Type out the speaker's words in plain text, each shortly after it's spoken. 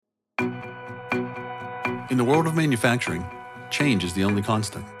In the world of manufacturing, change is the only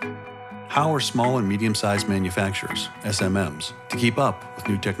constant. How are small and medium-sized manufacturers, SMMs, to keep up with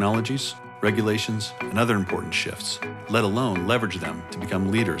new technologies, regulations, and other important shifts, let alone leverage them to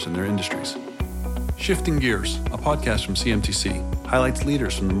become leaders in their industries? Shifting Gears, a podcast from CMTC, highlights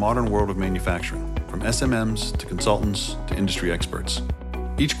leaders from the modern world of manufacturing, from SMMs to consultants to industry experts.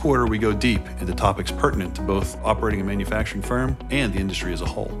 Each quarter, we go deep into topics pertinent to both operating a manufacturing firm and the industry as a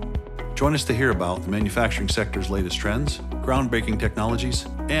whole. Join us to hear about the manufacturing sector's latest trends, groundbreaking technologies,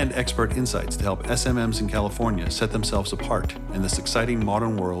 and expert insights to help SMMs in California set themselves apart in this exciting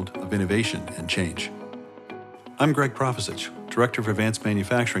modern world of innovation and change. I'm Greg Profisich, Director of Advanced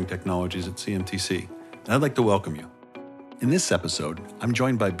Manufacturing Technologies at CMTC, and I'd like to welcome you. In this episode, I'm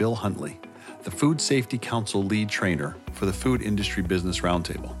joined by Bill Huntley, the Food Safety Council Lead Trainer for the Food Industry Business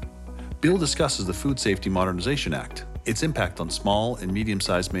Roundtable. Bill discusses the Food Safety Modernization Act, its impact on small and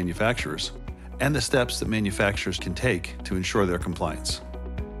medium-sized manufacturers, and the steps that manufacturers can take to ensure their compliance.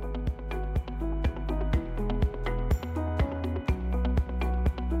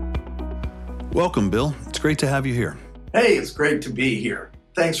 Welcome, Bill. It's great to have you here. Hey, it's great to be here.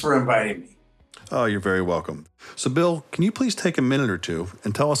 Thanks for inviting me. Oh, you're very welcome. So, Bill, can you please take a minute or two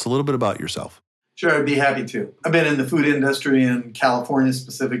and tell us a little bit about yourself? Sure, I'd be happy to. I've been in the food industry in California,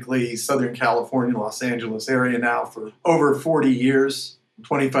 specifically Southern California, Los Angeles area now for over 40 years.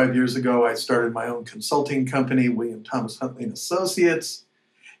 25 years ago, I started my own consulting company, William Thomas Huntley & Associates,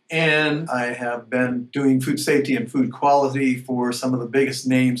 and I have been doing food safety and food quality for some of the biggest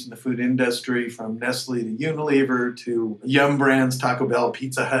names in the food industry, from Nestle to Unilever to Yum Brands, Taco Bell,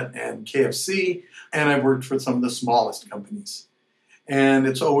 Pizza Hut, and KFC, and I've worked for some of the smallest companies. And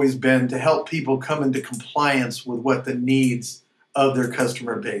it's always been to help people come into compliance with what the needs of their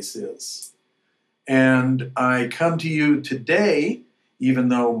customer base is. And I come to you today, even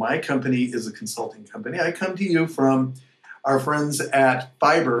though my company is a consulting company, I come to you from our friends at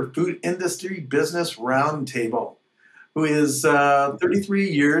FIBER, Food Industry Business Roundtable, who is 33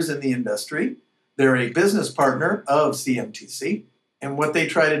 years in the industry. They're a business partner of CMTC. And what they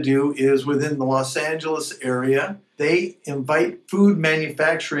try to do is, within the Los Angeles area, they invite food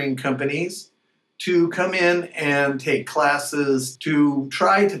manufacturing companies to come in and take classes to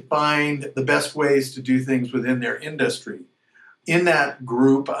try to find the best ways to do things within their industry. In that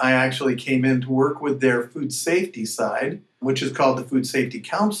group, I actually came in to work with their food safety side, which is called the Food Safety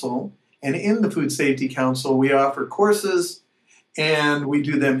Council. And in the Food Safety Council, we offer courses and we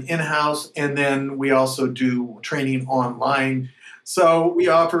do them in-house, and then we also do training online. So we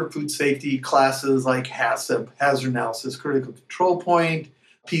offer food safety classes like HACCP, Hazard Analysis Critical Control Point,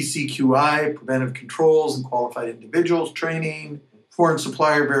 PCQI, Preventive Controls and Qualified Individuals Training, Foreign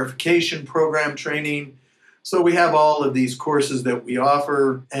Supplier Verification Program Training. So we have all of these courses that we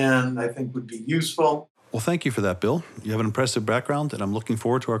offer and I think would be useful. Well, thank you for that, Bill. You have an impressive background, and I'm looking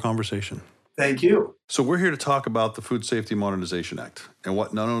forward to our conversation. Thank you. So we're here to talk about the Food Safety Modernization Act and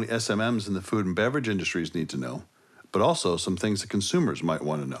what not only SMMs in the food and beverage industries need to know, but also some things that consumers might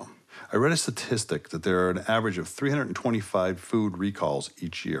want to know. I read a statistic that there are an average of 325 food recalls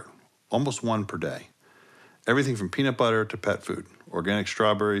each year, almost one per day. Everything from peanut butter to pet food, organic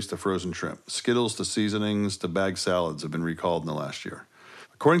strawberries to frozen shrimp, Skittles to seasonings to bagged salads have been recalled in the last year.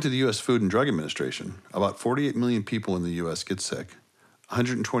 According to the U.S. Food and Drug Administration, about 48 million people in the U.S. get sick,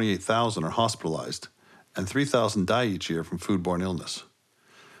 128,000 are hospitalized, and 3,000 die each year from foodborne illness.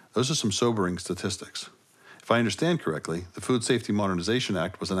 Those are some sobering statistics. If I understand correctly, the Food Safety Modernization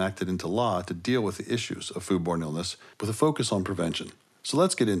Act was enacted into law to deal with the issues of foodborne illness with a focus on prevention. So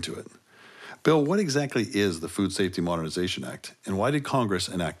let's get into it. Bill, what exactly is the Food Safety Modernization Act, and why did Congress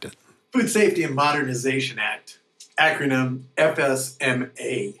enact it? Food Safety and Modernization Act, acronym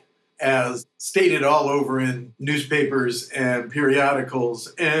FSMA, as stated all over in newspapers and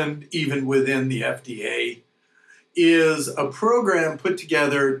periodicals and even within the FDA, is a program put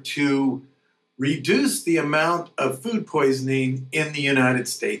together to reduce the amount of food poisoning in the United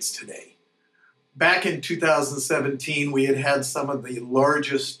States today. Back in 2017, we had some of the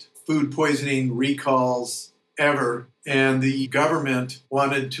largest food poisoning recalls ever, and the government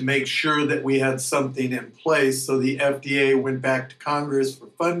wanted to make sure that we had something in place, so the FDA went back to Congress for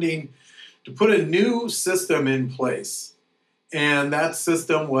funding to put a new system in place, and that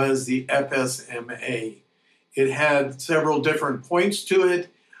system was the FSMA. It had several different points to it.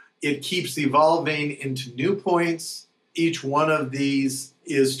 It keeps evolving into new points. Each one of these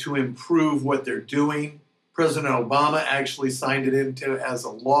is to improve what they're doing. President Obama actually signed it into as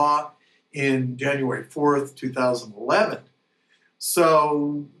a law in January 4th, 2011.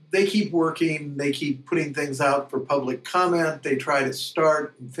 So they keep working, they keep putting things out for public comment, they try to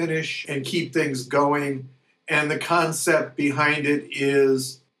start and finish and keep things going. And the concept behind it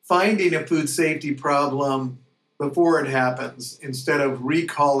is finding a food safety problem before it happens instead of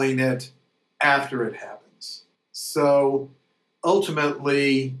recalling it after it happens. So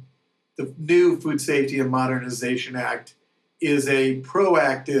ultimately, the new Food Safety and Modernization Act is a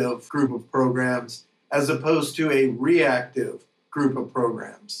proactive group of programs as opposed to a reactive group of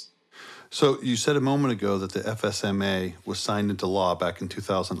programs. So you said a moment ago that the FSMA was signed into law back in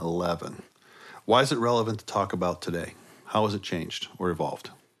 2011. Why is it relevant to talk about today? How has it changed or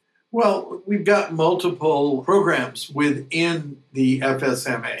evolved? Well, we've got multiple programs within the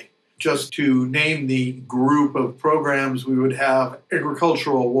FSMA. Just to name the group of programs, we would have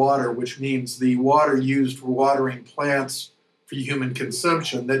agricultural water, which means the water used for watering plants for human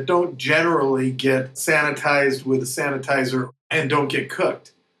consumption that don't generally get sanitized with a sanitizer and don't get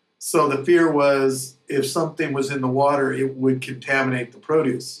cooked. So the fear was if something was in the water, it would contaminate the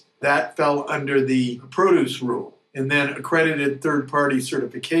produce. That fell under the produce rule. And then accredited third-party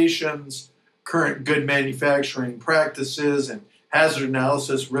certifications, current good manufacturing practices, and hazard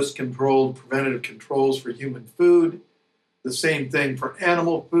analysis, risk-controlled preventative controls for human food. The same thing for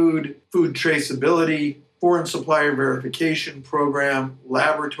animal food, food traceability, foreign supplier verification program,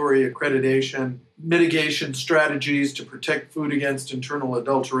 laboratory accreditation, mitigation strategies to protect food against internal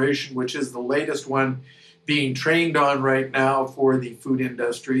adulteration, which is the latest one being trained on right now for the food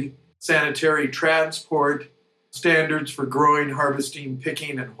industry, sanitary transport, standards for growing, harvesting,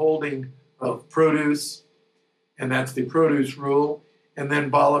 picking, and holding of produce, and that's the produce rule, and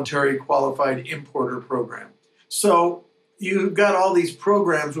then voluntary qualified importer program. So you've got all these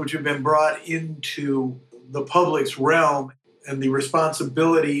programs which have been brought into the public's realm and the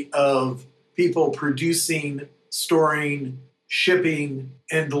responsibility of people producing, storing, shipping,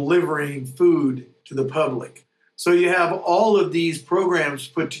 and delivering food to the public. So you have all of these programs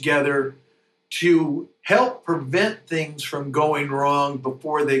put together to help prevent things from going wrong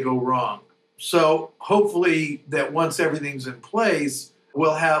before they go wrong. So hopefully that once everything's in place,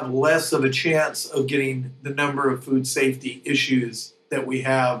 we'll have less of a chance of getting the number of food safety issues that we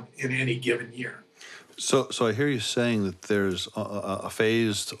have in any given year. So I hear you saying that there's a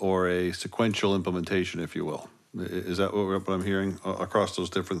phased or a sequential implementation, if you will. Is that what I'm hearing across those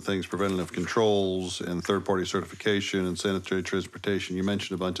different things, preventative controls and third-party certification and sanitary transportation? You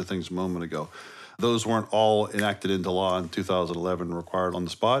mentioned a bunch of things a moment ago. Those weren't all enacted into law in 2011, required on the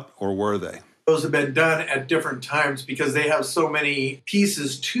spot, or were they? Those have been done at different times because they have so many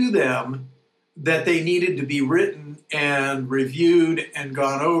pieces to them that they needed to be written and reviewed and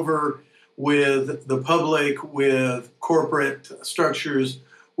gone over with the public, with corporate structures,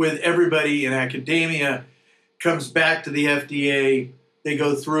 with everybody in academia. Comes back to the FDA, they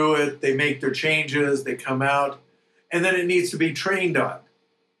go through it, they make their changes, they come out, and then it needs to be trained on.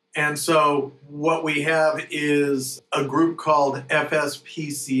 And so what we have is a group called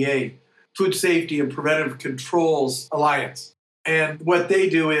FSPCA, Food Safety and Preventive Controls Alliance. And what they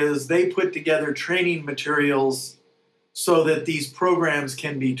do is they put together training materials so that these programs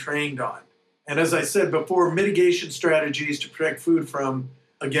can be trained on. And as I said before, mitigation strategies to protect food from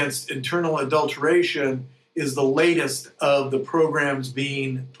against internal adulteration is the latest of the programs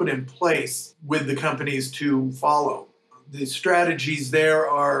being put in place with the companies to follow. The strategies there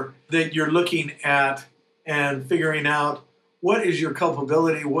are that you're looking at and figuring out what is your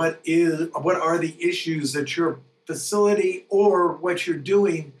culpability, what are the issues that your facility or what you're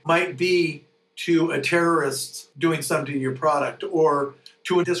doing might be to a terrorist doing something to your product or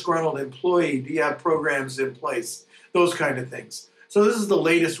to a disgruntled employee. Do you have programs in place? Those kind of things. So this is the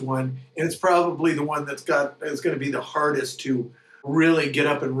latest one, and it's probably the one that's going to be the hardest to really get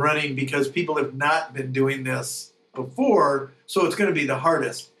up and running because people have not been doing this before, so it's going to be the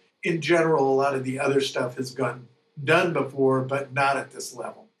hardest. In general, a lot of the other stuff has done before, but not at this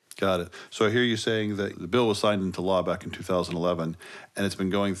level. Got it. So I hear you saying that the bill was signed into law back in 2011, and it's been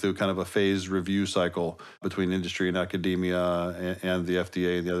going through kind of a phased review cycle between industry and academia and the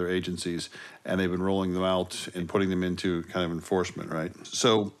FDA and the other agencies, and they've been rolling them out and putting them into kind of enforcement, right?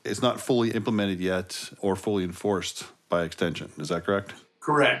 So it's not fully implemented yet or fully enforced by extension. Is that correct?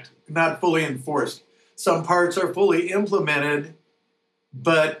 Correct. Not fully enforced. Some parts are fully implemented,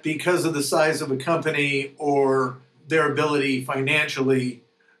 but because of the size of a company or their ability financially,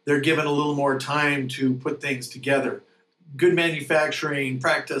 they're given a little more time to put things together. Good manufacturing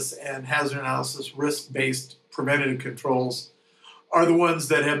practice and hazard analysis, risk-based preventative controls are the ones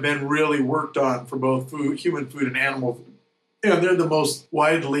that have been really worked on for both food, human food and animal food. And they're the most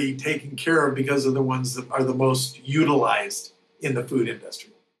widely taken care of because of the ones that are the most utilized in the food industry.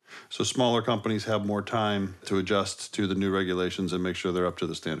 So smaller companies have more time to adjust to the new regulations and make sure they're up to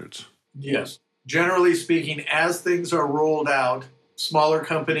the standards. Yes. Generally speaking, as things are rolled out, smaller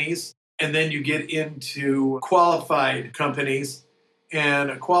companies, and then you get into qualified companies. And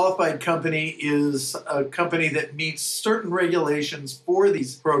a qualified company is a company that meets certain regulations for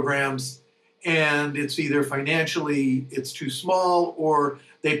these programs, and it's either financially it's too small, or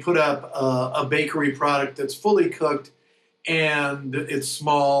they put up a bakery product that's fully cooked and it's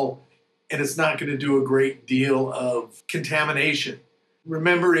small and it's not going to do a great deal of contamination.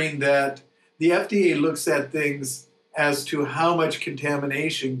 Remembering that the FDA looks at things as to how much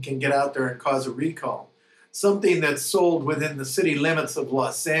contamination can get out there and cause a recall. Something that's sold within the city limits of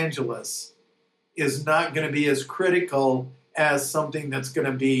Los Angeles is not going to be as critical as something that's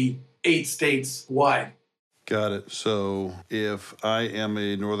going to be 8 states wide. Got it. So if I am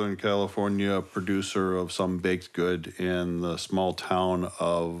a Northern California producer of some baked good in the small town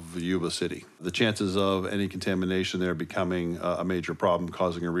of Yuba City, the chances of any contamination there becoming a major problem,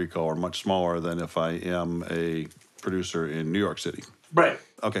 causing a recall, are much smaller than if I am a producer in New York City. Right.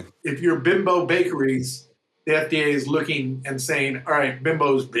 Okay. If you're Bimbo Bakeries, the FDA is looking and saying, all right,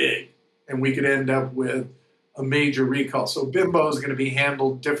 Bimbo's big, and we could end up with a major recall. So Bimbo is going to be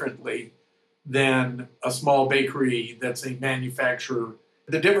handled differently than a small bakery that's a manufacturer.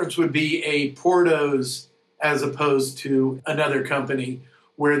 The difference would be a Porto's as opposed to another company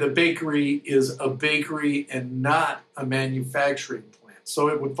where the bakery is a bakery and not a manufacturing plant. So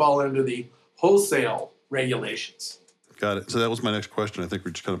it would fall under the wholesale regulations. Got it. So that was my next question. I think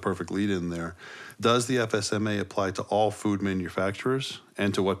we're just kind of perfect lead in there. Does the FSMA apply to all food manufacturers,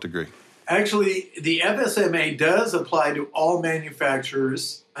 and to what degree? Actually, the FSMA does apply to all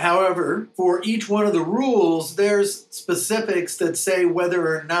manufacturers. However, for each one of the rules, there's specifics that say whether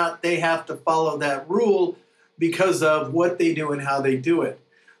or not they have to follow that rule because of what they do and how they do it.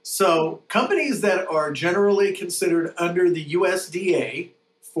 So companies that are generally considered under the USDA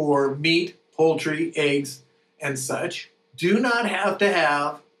for meat, poultry, eggs, and such do not have to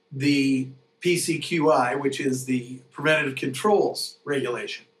have the PCQI, which is the Preventative Controls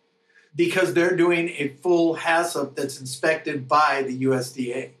Regulation, because they're doing a full HACCP that's inspected by the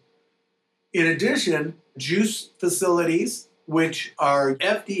USDA. In addition, juice facilities, which are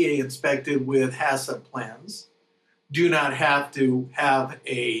FDA inspected with HACCP plans, do not have to have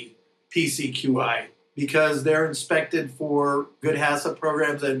a PCQI because they're inspected for good HACCP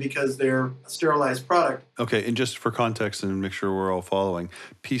programs and because they're a sterilized product. Okay, and just for context and make sure we're all following,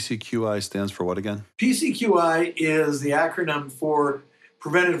 PCQI stands for what again? PCQI is the acronym for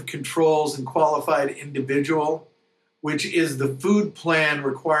Preventative Controls and Qualified Individual, which is the food plan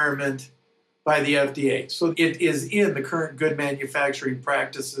requirement by the FDA. So it is in the current good manufacturing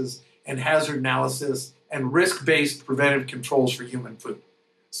practices and hazard analysis and risk-based preventive controls for human food.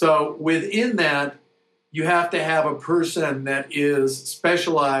 So within that, you have to have a person that is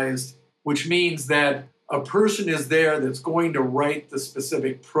specialized, which means that a person is there that's going to write the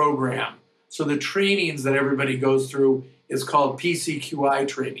specific program. So the trainings that everybody goes through is called PCQI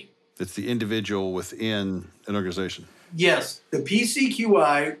training. It's the individual within an organization. Yes, the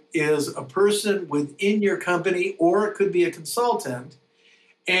PCQI is a person within your company, or it could be a consultant.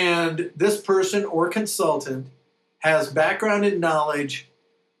 And this person or consultant has background and knowledge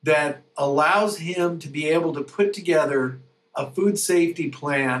that allows him to be able to put together a food safety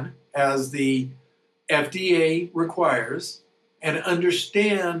plan as the FDA requires and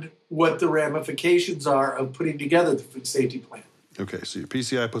understand what the ramifications are of putting together the food safety plan. Okay, so your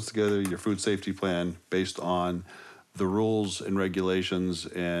PCI puts together your food safety plan based on the rules and regulations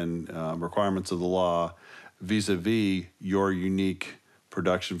and requirements of the law vis-a-vis your unique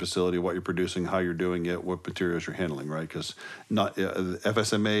production facility, what you're producing, how you're doing it, what materials you're handling, right? Because not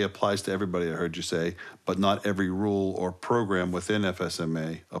FSMA applies to everybody, I heard you say, but not every rule or program within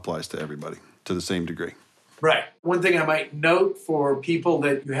FSMA applies to everybody to the same degree. Right. One thing I might note for people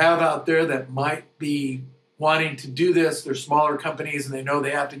that you have out there that might be wanting to do this, they're smaller companies and they know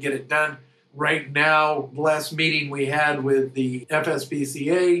they have to get it done. Right now, the last meeting we had with the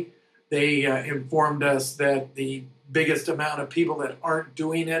FSPCA, they informed us that the biggest amount of people that aren't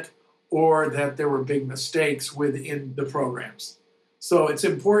doing it or that there were big mistakes within the programs. So it's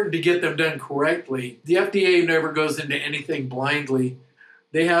important to get them done correctly. The FDA never goes into anything blindly.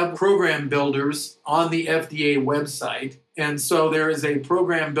 They have program builders on the FDA website. And so there is a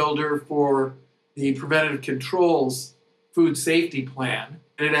program builder for the Preventative Controls Food Safety Plan.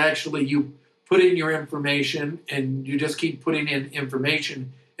 And it actually, you put in your information and you just keep putting in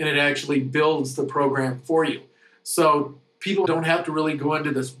information and it actually builds the program for you. So people don't have to really go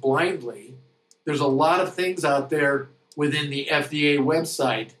into this blindly. There's a lot of things out there within the FDA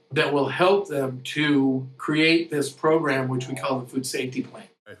website that will help them to create this program, which we call the Food Safety Plan.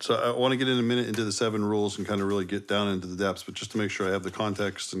 So I want to get in a minute into the 7 rules and kind of really get down into the depths, but just to make sure I have the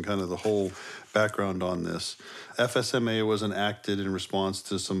context and kind of the whole background on this. FSMA was enacted in response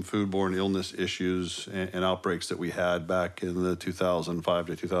to some foodborne illness issues and outbreaks that we had back in the 2005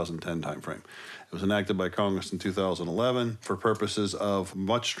 to 2010 timeframe. It was enacted by Congress in 2011 for purposes of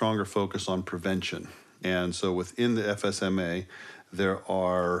much stronger focus on prevention. And so within the FSMA, there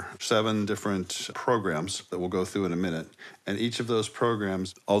are 7 different programs that we'll go through in a minute. And each of those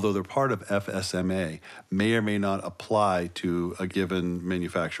programs, although they're part of FSMA, may or may not apply to a given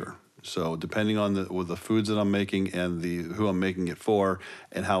manufacturer. So depending on the foods that I'm making and who I'm making it for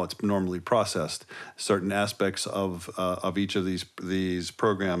and how it's normally processed, certain aspects of each of these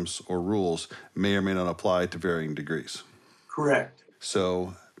programs or rules may or may not apply to varying degrees. Correct.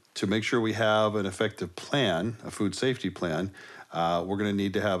 So to make sure we have an effective plan, a food safety plan, we're going to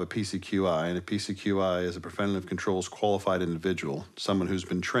need to have a PCQI, and a PCQI is a preventative controls qualified individual, someone who's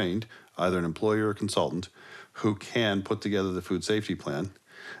been trained, either an employer or consultant, who can put together the food safety plan.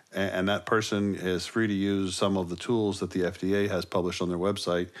 And that person is free to use some of the tools that the FDA has published on their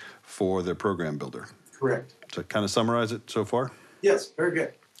website for their program builder. Correct. To kind of summarize it so far? Yes, very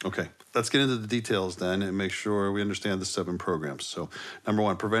good. Okay, let's get into the details then and make sure we understand the 7 programs. So, number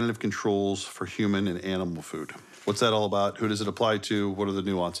 1, preventative controls for human and animal food. What's that all about? Who does it apply to? What are the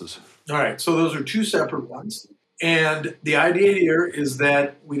nuances? All right, so those are 2 separate ones. And the idea here is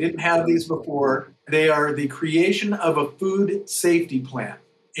that we didn't have these before. They are the creation of a food safety plan.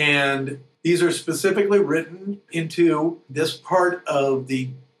 And these are specifically written into this part of the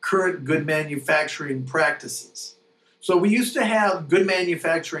current good manufacturing practices. So we used to have good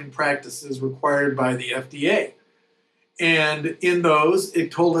manufacturing practices required by the FDA. And in those,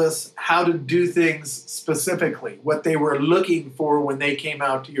 it told us how to do things specifically, what they were looking for when they came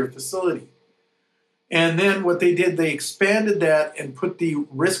out to your facility. And then what they did, they expanded that and put the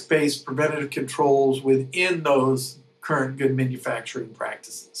risk-based preventative controls within those current good manufacturing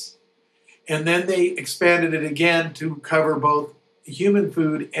practices. And then they expanded it again to cover both human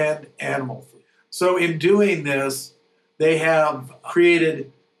food and animal food. So in doing this, they have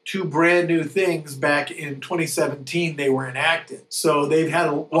created 2 brand new things. Back in 2017, they were enacted. So they've had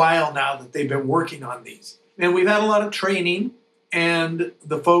a while now that they've been working on these. And we've had a lot of training, and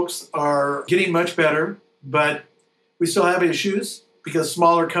the folks are getting much better, but we still have issues because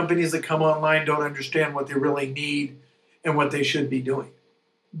smaller companies that come online don't understand what they really need and what they should be doing.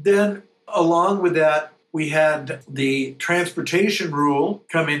 Then, along with that, we had the transportation rule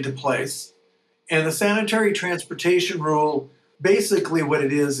come into place. And the sanitary transportation rule, basically what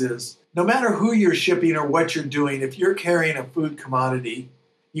it is no matter who you're shipping or what you're doing, if you're carrying a food commodity,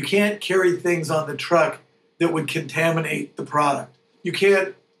 you can't carry things on the truck that would contaminate the product. You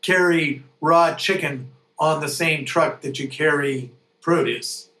can't carry raw chicken on the same truck that you carry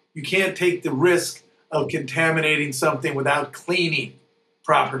produce. You can't take the risk of contaminating something without cleaning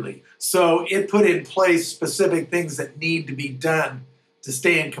properly. So it put in place specific things that need to be done to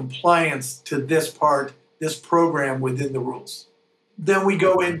stay in compliance to this program within the rules. Then we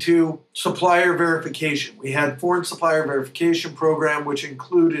go into supplier verification. We had foreign supplier verification program, which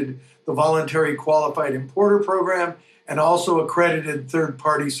included the voluntary qualified importer program and also accredited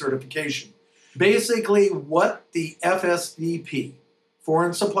third-party certification. Basically, what the FSVP,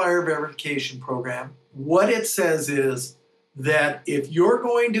 Foreign Supplier Verification Program, what it says is that if you're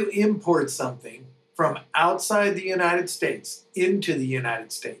going to import something from outside the United States into the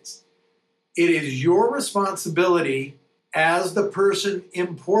United States, it is your responsibility as the person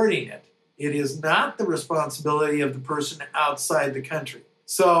importing it. It is not the responsibility of the person outside the country.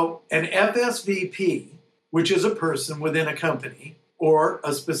 So an FSVP, which is a person within a company or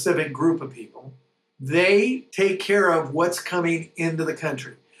a specific group of people, they take care of what's coming into the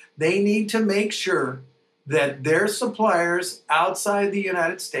country. They need to make sure that their suppliers outside the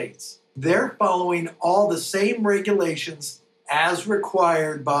United States, they're following all the same regulations as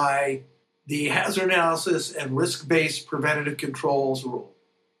required by the Hazard Analysis and Risk-Based Preventative Controls Rule.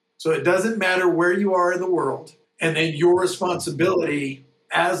 So it doesn't matter where you are in the world, and then your responsibility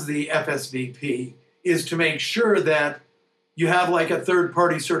as the FSVP is to make sure that you have like a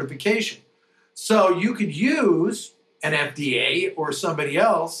third-party certification. So you could use an FDA or somebody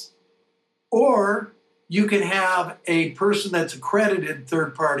else, or you can have a person that's accredited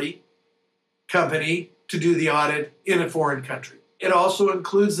third-party company to do the audit in a foreign country. It also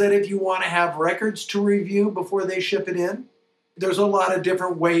includes that if you want to have records to review before they ship it in, there's a lot of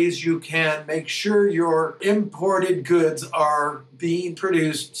different ways you can make sure your imported goods are being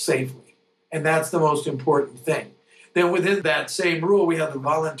produced safely. And that's the most important thing. Then within that same rule, we have the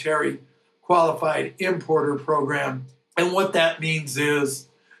voluntary qualified importer program. And what that means is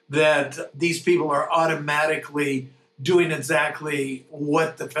that these people are automatically doing exactly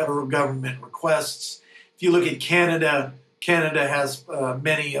what the federal government requests. If you look at Canada, Canada has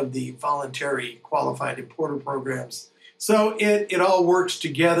many of the voluntary qualified importer programs. So it all works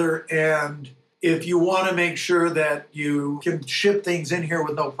together, and if you want to make sure that you can ship things in here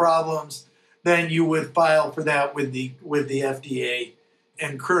with no problems, then you would file for that with the FDA.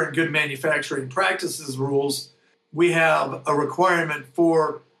 And current good manufacturing practices rules, we have a requirement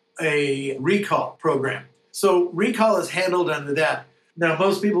for a recall program. So recall is handled under that. Now,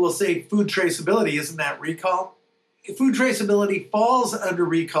 most people will say food traceability, isn't that recall? Food traceability falls under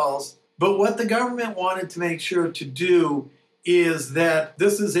recalls, but what the government wanted to make sure to do is that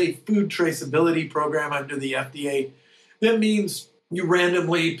this is a food traceability program under the FDA. That means you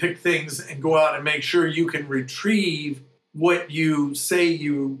randomly pick things and go out and make sure you can retrieve what you say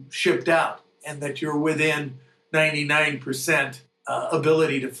you shipped out and that you're within 99%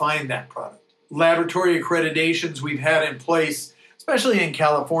 ability to find that product. Laboratory accreditations we've had in place, especially in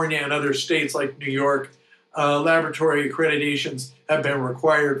California and other states like New York, laboratory accreditations have been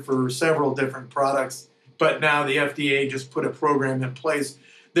required for several different products, but now the FDA just put a program in place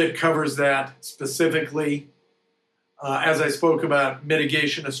that covers that specifically. As I spoke about,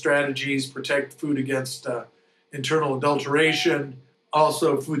 mitigation of strategies, protect food against internal adulteration,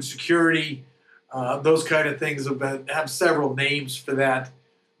 also food security, those kind of things have several names for that,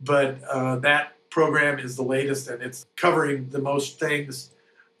 but that program is the latest and it's covering the most things.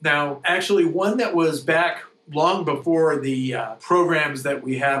 Now, actually, one that was back long before the programs that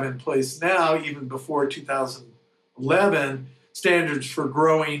we have in place now, even before 2011, standards for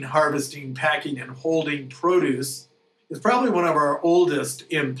growing, harvesting, packing, and holding produce, is probably one of our oldest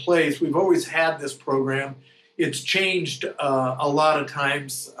in place. We've always had this program. It's changed a lot of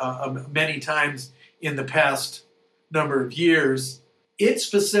times, many times in the past number of years. It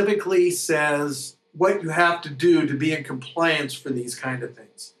specifically says what you have to do to be in compliance for these kind of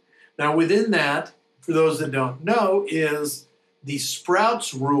things. Now, within that, for those that don't know, is the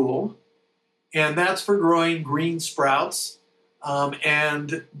sprouts rule, and that's for growing green sprouts,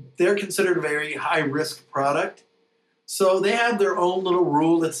 and they're considered a very high-risk product. So they have their own little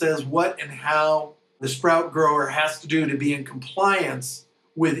rule that says what and how the sprout grower has to do to be in compliance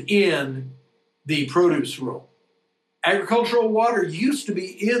within the produce rule. Agricultural water used to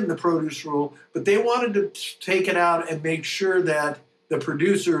be in the produce rule, but they wanted to take it out and make sure that the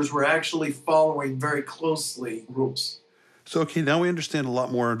producers were actually following very closely rules. So, okay, now we understand a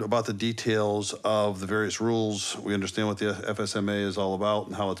lot more about the details of the various rules. We understand what the FSMA is all about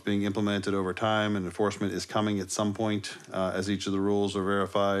and how it's being implemented over time, and enforcement is coming at some point as each of the rules are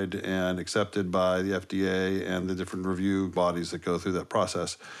verified and accepted by the FDA and the different review bodies that go through that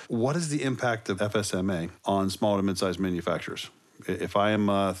process. What is the impact of FSMA on small to mid-sized manufacturers? If I am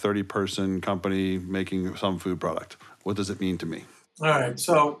a 30-person company making some food product, what does it mean to me? All right,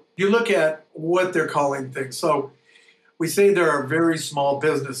 so you look at what they're calling things. So we say there are very small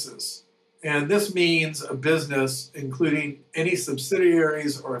businesses, and this means a business, including any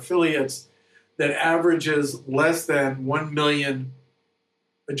subsidiaries or affiliates, that averages less than 1 million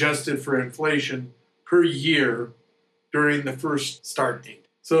adjusted for inflation per year during the first start date.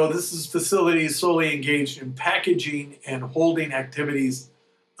 So this is facilities solely engaged in packaging and holding activities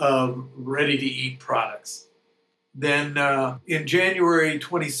of ready-to-eat products. Then in January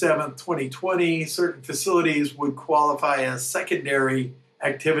 27th, 2020, certain facilities would qualify as secondary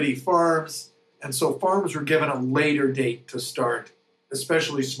activity farms. And so farms were given a later date to start,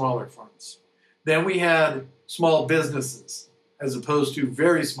 especially smaller farms. Then we had small businesses as opposed to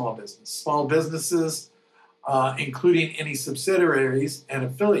very small business. Small businesses, including any subsidiaries and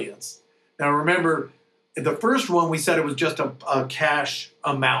affiliates. Now remember, the first one we said it was just a cash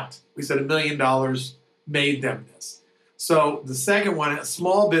amount. We said $1 million made them this. So the second one, a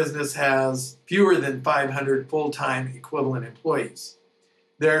small business has fewer than 500 full-time equivalent employees.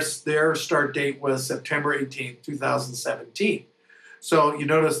 Their start date was September 18th, 2017. So you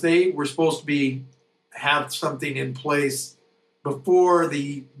notice they were supposed to have something in place before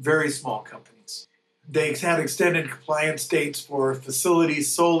the very small companies. They had extended compliance dates for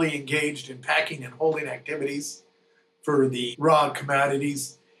facilities solely engaged in packing and holding activities for the raw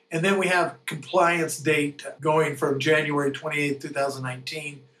commodities. And then we have compliance date going from January 28,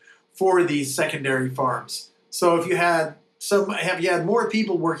 2019 for the secondary farms. So if you had more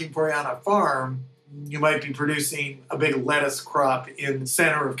people working for you on a farm, you might be producing a big lettuce crop in the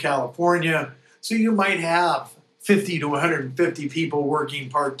center of California. So you might have 50 to 150 people working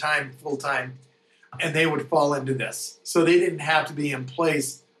part-time, full-time, and they would fall into this. So they didn't have to be in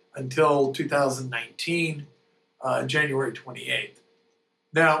place until 2019, January 28th.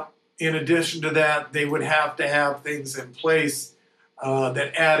 Now, in addition to that, they would have to have things in place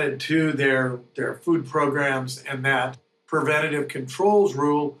that added to their food programs and that preventative controls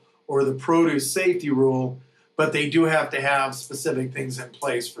rule or the produce safety rule, but they do have to have specific things in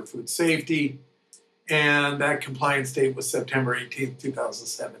place for food safety. And that compliance date was September 18th,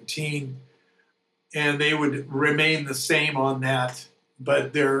 2017. And they would remain the same on that,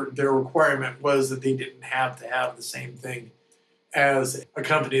 but their requirement was that they didn't have to have the same thing as a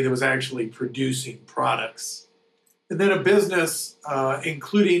company that was actually producing products. And then a business,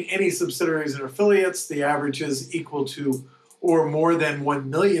 including any subsidiaries and affiliates, the average is equal to or more than $1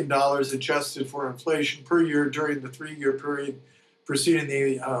 million adjusted for inflation per year during the 3-year period preceding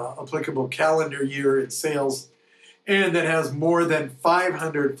the applicable calendar year in sales, and that has more than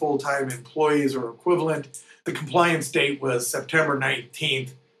 500 full-time employees or equivalent. The compliance date was September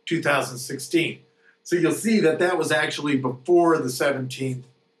 19th, 2016. So you'll see that that was actually before the 17th,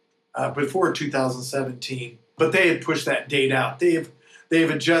 before 2017, but they had pushed that date out. They've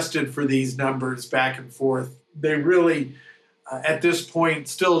adjusted for these numbers back and forth. They really, at this point,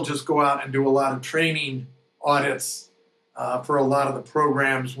 still just go out and do a lot of training audits for a lot of the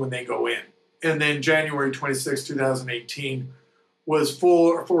programs when they go in. And then January 26, 2018 was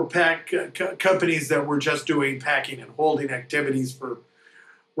for companies that were just doing packing and holding activities for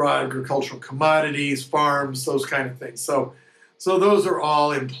raw agricultural commodities, farms, those kind of things. So those are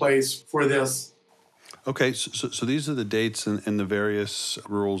all in place for this. Okay, so these are the dates and the various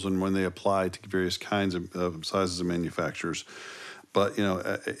rules and when they apply to various kinds of sizes of manufacturers. But,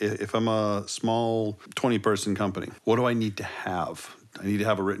 if I'm a small 20-person company, what do I need to have? I need to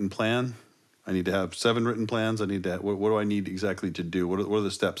have a written plan. I need to have 7 written plans. What do I need exactly to do? What are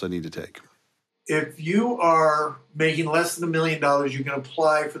the steps I need to take? If you are making less than $1 million, you can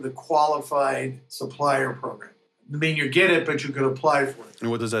apply for the qualified supplier program. I mean, you get it, but you could apply for it. And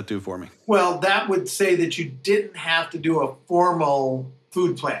what does that do for me? Well, that would say that you didn't have to do a formal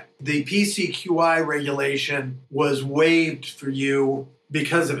food plan. The PCQI regulation was waived for you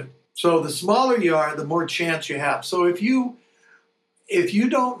because of it. So the smaller you are, the more chance you have. So if you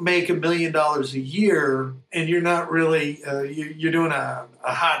don't make $1 million a year and you're not really, you're doing a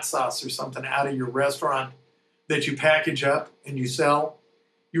hot sauce or something out of your restaurant that you package up and you sell,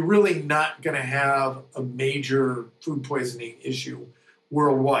 you're really not going to have a major food poisoning issue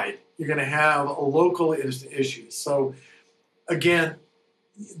worldwide. You're going to have a local issue. So again,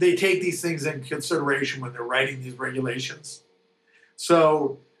 they take these things into consideration when they're writing these regulations.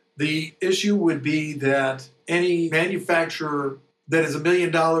 So the issue would be that any manufacturer that is $1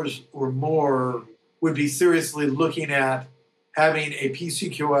 million or more would be seriously looking at having a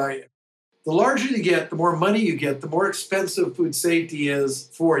PCQI. The larger you get, the more money you get, the more expensive food safety is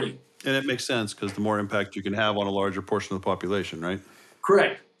for you. And it makes sense because the more impact you can have on a larger portion of the population, right?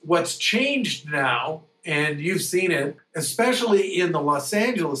 Correct. What's changed now, and you've seen it, especially in the Los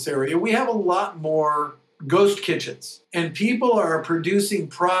Angeles area, we have a lot more ghost kitchens. And people are producing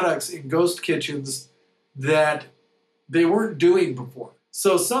products in ghost kitchens that they weren't doing before.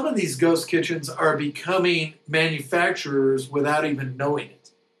 So some of these ghost kitchens are becoming manufacturers without even knowing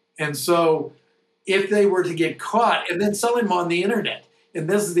it. And so if they were to get caught and then selling them on the internet, and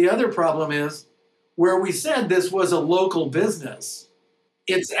this is the other problem is, where we said this was a local business,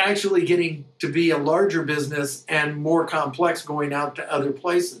 it's actually getting to be a larger business and more complex going out to other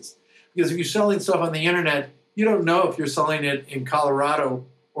places. Because if you're selling stuff on the internet, you don't know if you're selling it in Colorado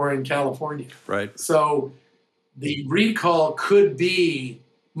or in California. Right. So the recall could be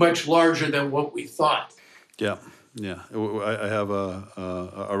much larger than what we thought. Yeah. I have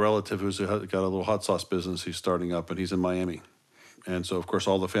a relative who's got a little hot sauce business he's starting up, and he's in Miami. And so, of course,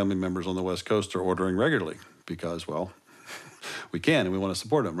 all the family members on the West Coast are ordering regularly because, well, we can and we want to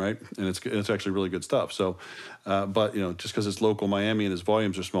support them, right? And it's actually really good stuff. So, but, just because it's local Miami and its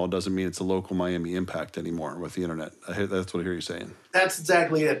volumes are small doesn't mean it's a local Miami impact anymore with the internet. That's what I hear you saying. That's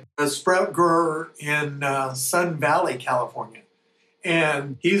exactly it. A sprout grower in Sun Valley, California.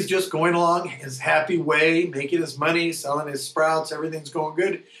 And he's just going along his happy way, making his money, selling his sprouts, everything's going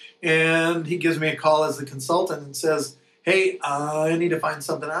good. And he gives me a call as a consultant and says, hey, I need to find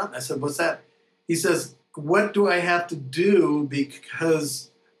something out. And I said, what's that? He says, what do I have to do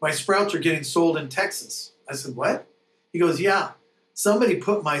because my sprouts are getting sold in Texas? I said, what? He goes, yeah, somebody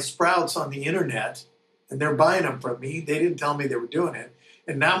put my sprouts on the internet and they're buying them from me. They didn't tell me they were doing it.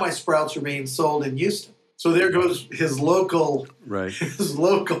 And now my sprouts are being sold in Houston. So there goes his local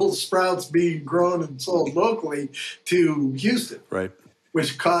sprouts being grown and sold locally to Houston. Right.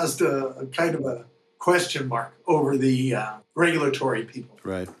 Which caused a kind of a question mark over the regulatory people.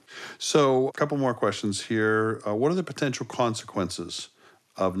 Right. So a couple more questions here. What are the potential consequences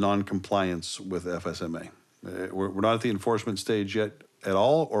of non-compliance with FSMA? We're not at the enforcement stage yet at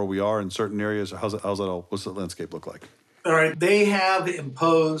all, or we are in certain areas. How's that all? What's the landscape look like? All right, they have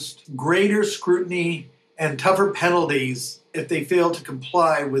imposed greater scrutiny and tougher penalties if they fail to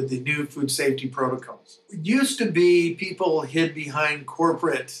comply with the new food safety protocols. It used to be people hid behind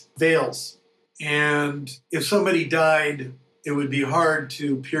corporate veils, and if somebody died, it would be hard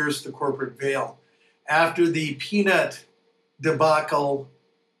to pierce the corporate veil. After the peanut debacle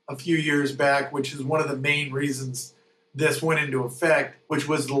a few years back, which is one of the main reasons this went into effect, which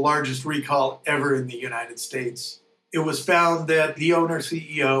was the largest recall ever in the United States, it was found that the owner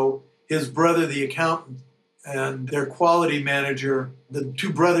CEO, his brother, the accountant, and their quality manager, the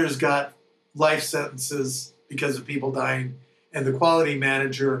two brothers got life sentences because of people dying, and the quality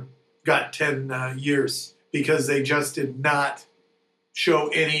manager got 10 years because they just did not show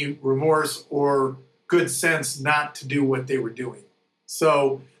any remorse or good sense not to do what they were doing.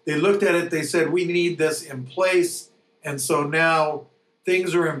 So they looked at it, they said, we need this in place. And so now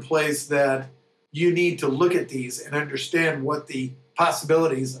things are in place that you need to look at these and understand what the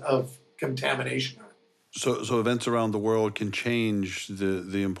possibilities of contamination are. So events around the world can change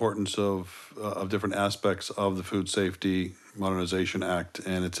the importance of different aspects of the Food Safety Modernization Act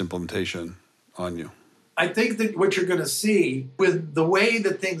and its implementation on you. I think that what you're going to see with the way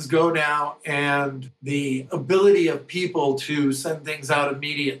that things go now and the ability of people to send things out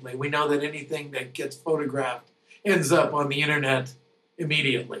immediately, we know that anything that gets photographed ends up on the internet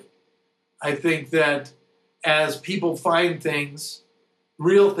immediately. I think that as people find things,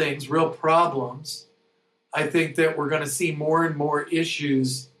 real problems, I think that we're going to see more and more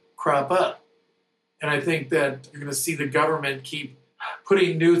issues crop up. And I think that you're going to see the government keep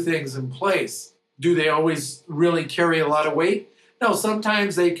putting new things in place. Do they always really carry a lot of weight? No,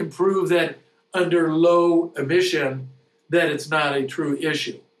 sometimes they can prove that under low emission that it's not a true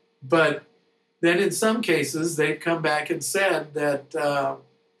issue. But then in some cases, they've come back and said that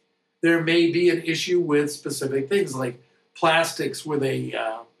there may be an issue with specific things like plastics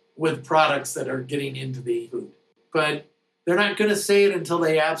with products that are getting into the food. But they're not going to say it until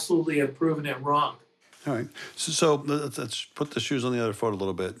they absolutely have proven it wrong. All right. So let's put the shoes on the other foot a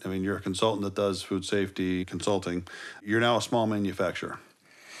little bit. I mean, you're a consultant that does food safety consulting. You're now a small manufacturer.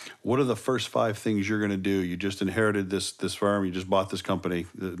 What are the first 5 things you're going to do? You just inherited this firm. You just bought this company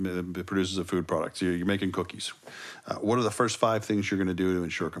that produces a food product. So you're making cookies. What are the first 5 things you're going to do to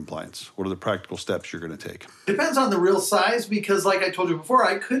ensure compliance? What are the practical steps you're going to take? Depends on the real size because, like I told you before,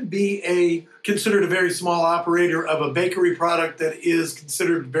 I could be considered a very small operator of a bakery product that is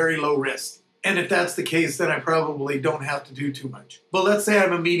considered very low risk. And if that's the case, then I probably don't have to do too much. But let's say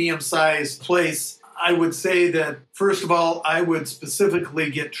I'm a medium-sized place. I would say that, first of all, I would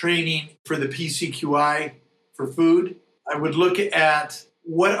specifically get training for the PCQI for food. I would look at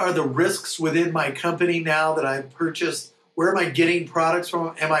what are the risks within my company now that I've purchased. Where am I getting products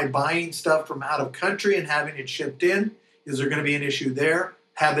from? Am I buying stuff from out of country and having it shipped in? Is there going to be an issue there?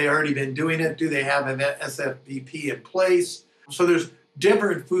 Have they already been doing it? Do they have an SFVP in place? So there's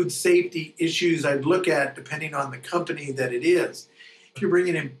different food safety issues I'd look at depending on the company that it is. If you're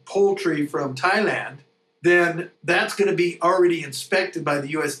bringing in poultry from Thailand, then that's going to be already inspected by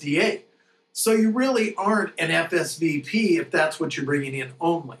the USDA. So you really aren't an FSVP if that's what you're bringing in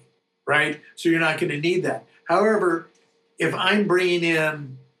only, right? So you're not going to need that. However, if I'm bringing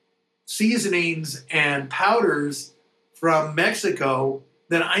in seasonings and powders from Mexico,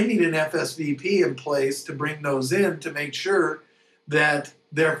 then I need an FSVP in place to bring those in to make sure that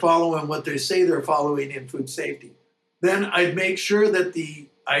they're following what they say they're following in food safety. Then I'd make sure that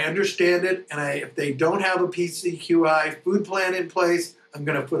I understand it, and if they don't have a PCQI food plan in place, I'm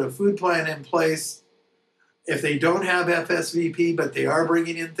going to put a food plan in place. If they don't have FSVP, but they are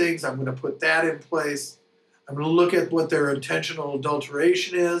bringing in things, I'm going to put that in place. I'm going to look at what their intentional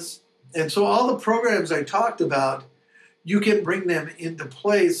adulteration is. And so all the programs I talked about, you can bring them into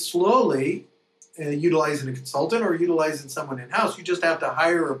place slowly, utilizing a consultant or utilizing someone in-house. You just have to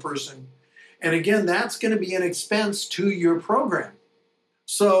hire a person. And again, that's going to be an expense to your program.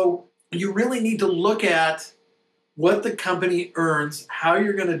 So you really need to look at what the company earns, how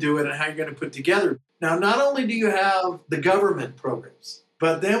you're going to do it, and how you're going to put together. Now, not only do you have the government programs,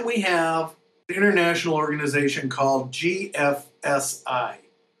 but then we have an international organization called GFSI,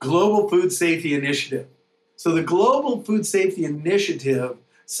 Global Food Safety Initiative. So the Global Food Safety Initiative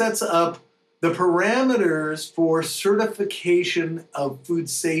sets up the parameters for certification of food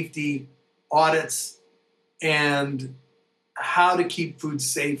safety audits and how to keep food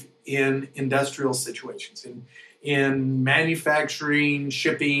safe in industrial situations, in manufacturing,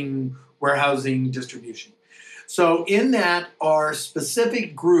 shipping, warehousing, distribution. So in that are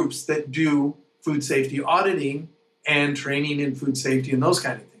specific groups that do food safety auditing and training in food safety and those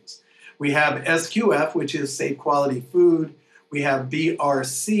kind of things. We have SQF, which is Safe Quality Food. We have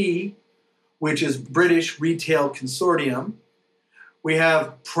BRC, which is British Retail Consortium. We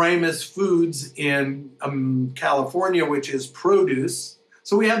have Primus Foods in California, which is produce.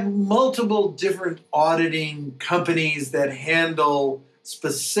 So we have multiple different auditing companies that handle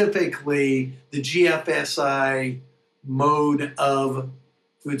specifically the GFSI mode of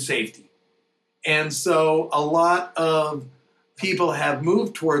food safety. And so a lot of people have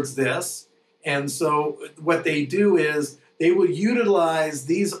moved towards this. And so what they do is they will utilize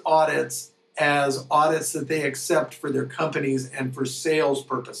these audits as audits that they accept for their companies and for sales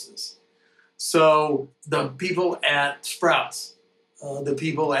purposes. So the people at Sprouts, the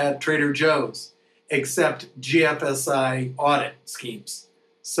people at Trader Joe's accept GFSI audit schemes.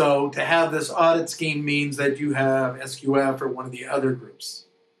 So to have this audit scheme means that you have SQF or one of the other groups.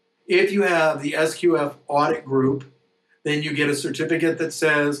 If you have the SQF audit group, then you get a certificate that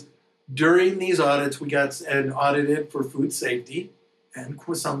says, during these audits, we got audited for food safety and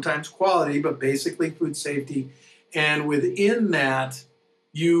sometimes quality, but basically food safety. And within that,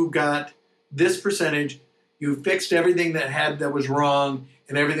 you got this percentage. You fixed everything that was wrong,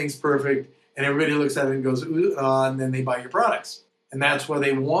 and everything's perfect. And everybody looks at it and goes, ooh, and then they buy your products. And that's why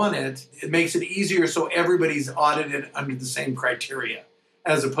they want it. It makes it easier so everybody's audited under the same criteria,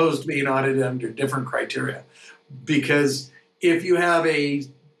 as opposed to being audited under different criteria. Because if you have a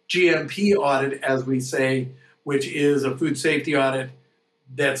GMP audit, as we say, which is a food safety audit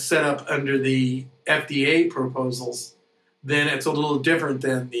that's set up under the FDA proposals, then it's a little different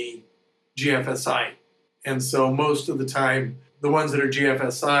than the GFSI. And so most of the time, the ones that are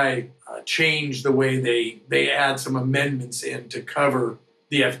GFSI change the way they add some amendments in to cover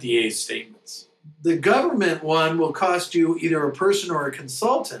the FDA statements. The government one will cost you either a person or a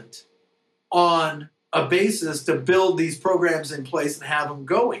consultant on a basis to build these programs in place and have them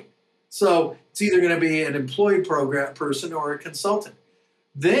going. So it's either going to be an employed program person or a consultant.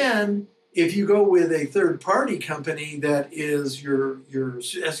 Then if you go with a third-party company that is your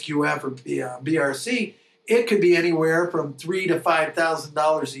SQF or BRC, it could be anywhere from $3,000 to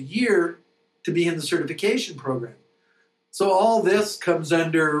 $5,000 a year to be in the certification program. So all this comes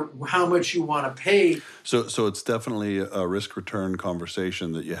under how much you want to pay. So it's definitely a risk-return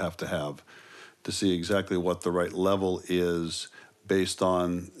conversation that you have to see exactly what the right level is based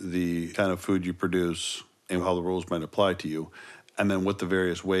on the kind of food you produce and how the rules might apply to you, and then what the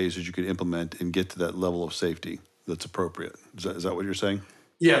various ways that you could implement and get to that level of safety that's appropriate. Is that what you're saying?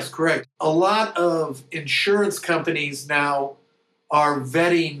 Yes, correct. A lot of insurance companies now are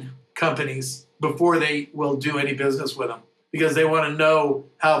vetting companies before they will do any business with them because they want to know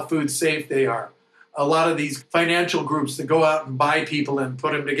how food safe they are. A lot of these financial groups that go out and buy people and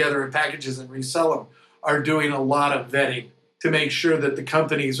put them together in packages and resell them are doing a lot of vetting to make sure that the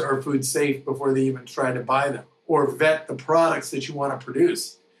companies are food safe before they even try to buy them or vet the products that you want to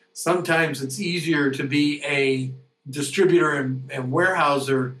produce. Sometimes it's easier to be a distributor and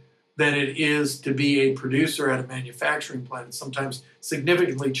warehouser than it is to be a producer at a manufacturing plant. It's sometimes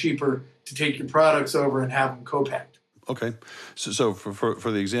significantly cheaper to take your products over and have them co-packed. Okay. So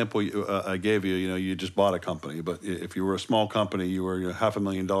for the example I gave you, you just bought a company, but if you were a small company, you were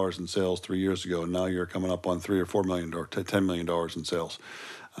 $500,000 in sales 3 years ago, and now you're coming up on $3 or $4 million or $10 million in sales.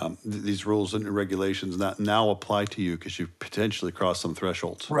 These rules and regulations now apply to you because you've potentially crossed some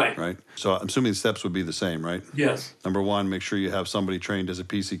thresholds. Right. So I'm assuming the steps would be the same, right? Yes. Number one, make sure you have somebody trained as a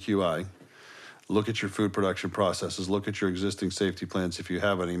PCQI. Look at your food production processes. Look at your existing safety plans if you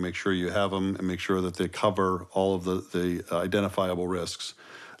have any. Make sure you have them and make sure that they cover all of the identifiable risks.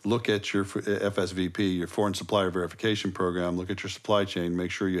 Look at your FSVP, your Foreign Supplier Verification Program. Look at your supply chain.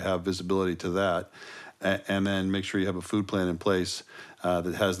 Make sure you have visibility to that. And then make sure you have a food plan in place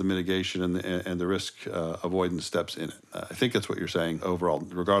that has the mitigation and the risk avoidance steps in it. I think that's what you're saying overall,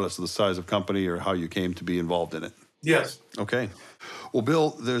 regardless of the size of company or how you came to be involved in it. Yes. Okay. Well,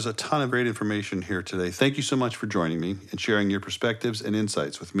 Bill, there's a ton of great information here today. Thank you so much for joining me and sharing your perspectives and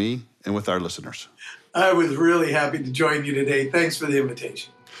insights with me and with our listeners. I was really happy to join you today. Thanks for the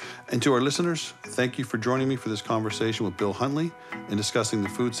invitation. And to our listeners, thank you for joining me for this conversation with Bill Huntley and discussing the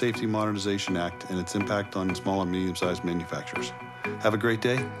Food Safety Modernization Act and its impact on small and medium-sized manufacturers. Have a great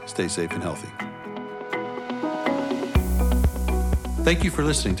day. Stay safe and healthy. Thank you for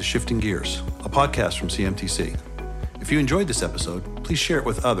listening to Shifting Gears, a podcast from CMTC. If you enjoyed this episode, please share it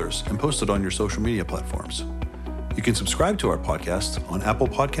with others and post it on your social media platforms. You can subscribe to our podcast on Apple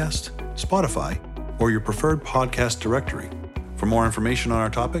Podcast, Spotify, or your preferred podcast directory. For more information on our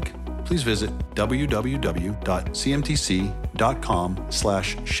topic, please please visit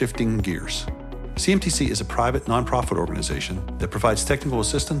www.cmtc.com/shiftinggears. CMTC is a private nonprofit organization that provides technical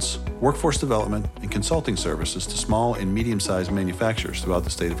assistance, workforce development, and consulting services to small and medium-sized manufacturers throughout the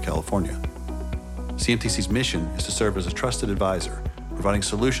state of California. CMTC's mission is to serve as a trusted advisor, providing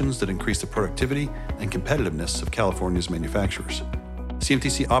solutions that increase the productivity and competitiveness of California's manufacturers.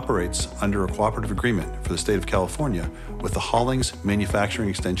 CMTC operates under a cooperative agreement for the state of California with the Hollings Manufacturing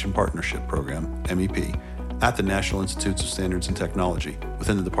Extension Partnership Program, MEP, at the National Institutes of Standards and Technology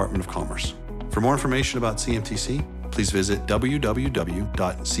within the Department of Commerce. For more information about CMTC, please visit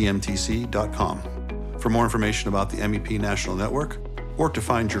www.cmtc.com. For more information about the MEP National Network, or to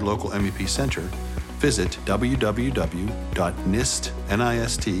find your local MEP center, visit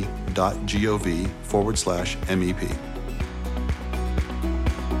www.nist.gov/MEP.